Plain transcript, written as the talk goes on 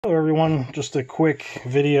Hello everyone, just a quick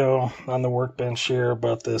video on the workbench here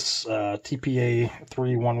about this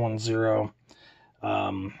TPA3110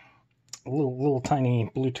 little tiny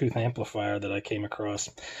Bluetooth amplifier that I came across.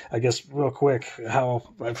 I guess real quick, how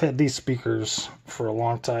I've had these speakers for a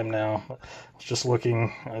long time now. I was just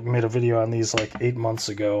looking, I made a video on these like 8 months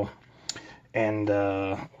ago and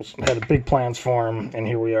had big plans for them, and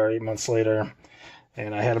here we are 8 months later,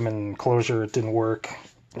 and I had them in enclosure. It didn't work.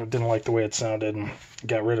 I didn't like the way it sounded and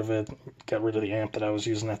got rid of it, got rid of the amp that I was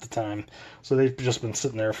using at the time. So they've just been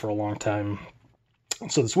sitting there for a long time.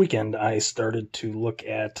 So this weekend I started to look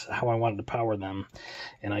at how I wanted to power them,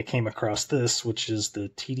 and I came across this, which is the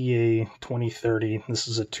TPA3110. This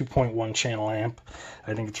is a 2.1 channel amp.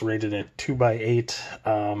 I think it's rated at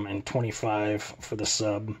 2x8 and 25 for the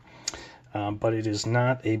sub. But it is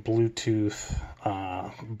not a Bluetooth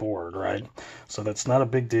board, right? So that's not a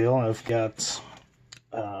big deal. I've got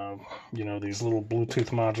you know, these little Bluetooth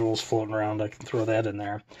modules floating around. I can throw that in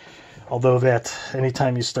there. Although that,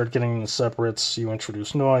 anytime you start getting the separates, you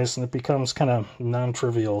introduce noise, and it becomes kind of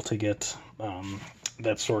non-trivial to get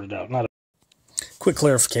that sorted out. Not a quick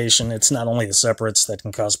clarification, it's not only the separates that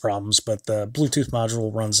can cause problems, but the Bluetooth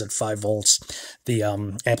module runs at 5 volts. The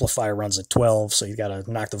amplifier runs at 12, so you got to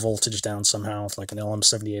knock the voltage down somehow with like an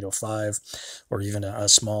LM7805 or even a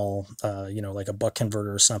small, you know, like a buck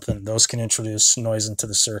converter or something. Those can introduce noise into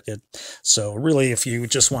the circuit. So really, if you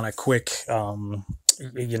just want a quick,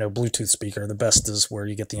 you know, Bluetooth speaker, the best is where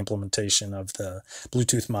you get the implementation of the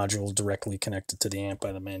Bluetooth module directly connected to the amp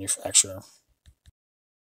by the manufacturer.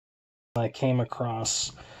 I came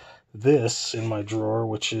across this in my drawer,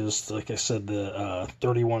 which is, like I said, the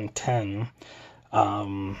 3110,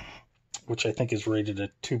 which I think is rated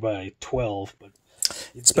at 2x12, but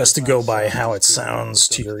it's best to go by how it sounds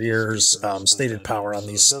to your ears. Stated power on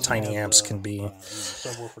these tiny amps can be,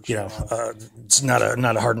 you know, it's not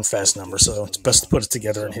a hard and fast number, so it's best to put it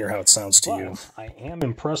together and hear how it sounds to you. I am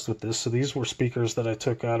impressed with this. So these were speakers that I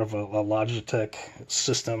took out of a Logitech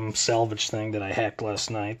system salvage thing that I hacked last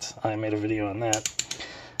night. I made a video on that.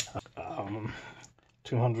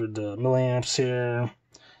 200 milliamps here.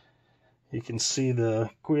 You can see the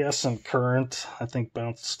quiescent current, I think,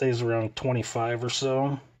 stays around 25 or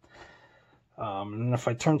so. And if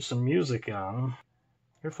I turn some music on,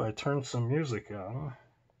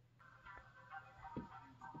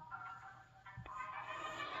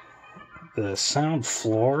 the sound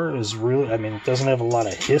floor is really, I mean, it doesn't have a lot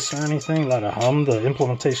of hiss or anything, a lot of hum. The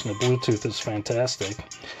implementation of Bluetooth is fantastic.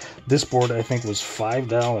 This board, I think, was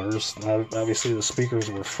 $5. Obviously, the speakers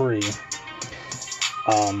were free.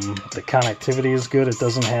 The connectivity is good. It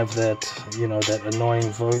doesn't have that, you know, that annoying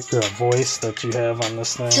voice that you have on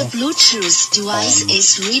this thing. The Bluetooth device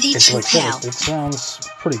is ready to pair. It sounds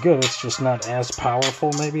pretty good. It's just not as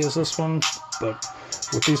powerful maybe as this one, but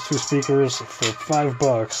with these two speakers for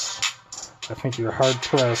 $5, I think you're hard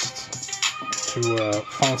pressed to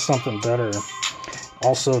find something better.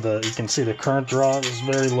 Also, you can see the current draw is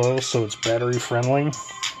very low, so it's battery friendly.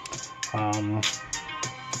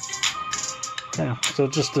 Yeah, so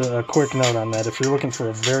just a quick note on that. If you're looking for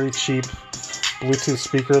a very cheap Bluetooth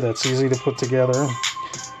speaker that's easy to put together,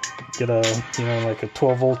 get a, you know, like a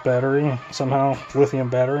 12-volt battery somehow, lithium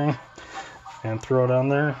battery, and throw it on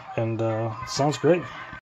there, and sounds great.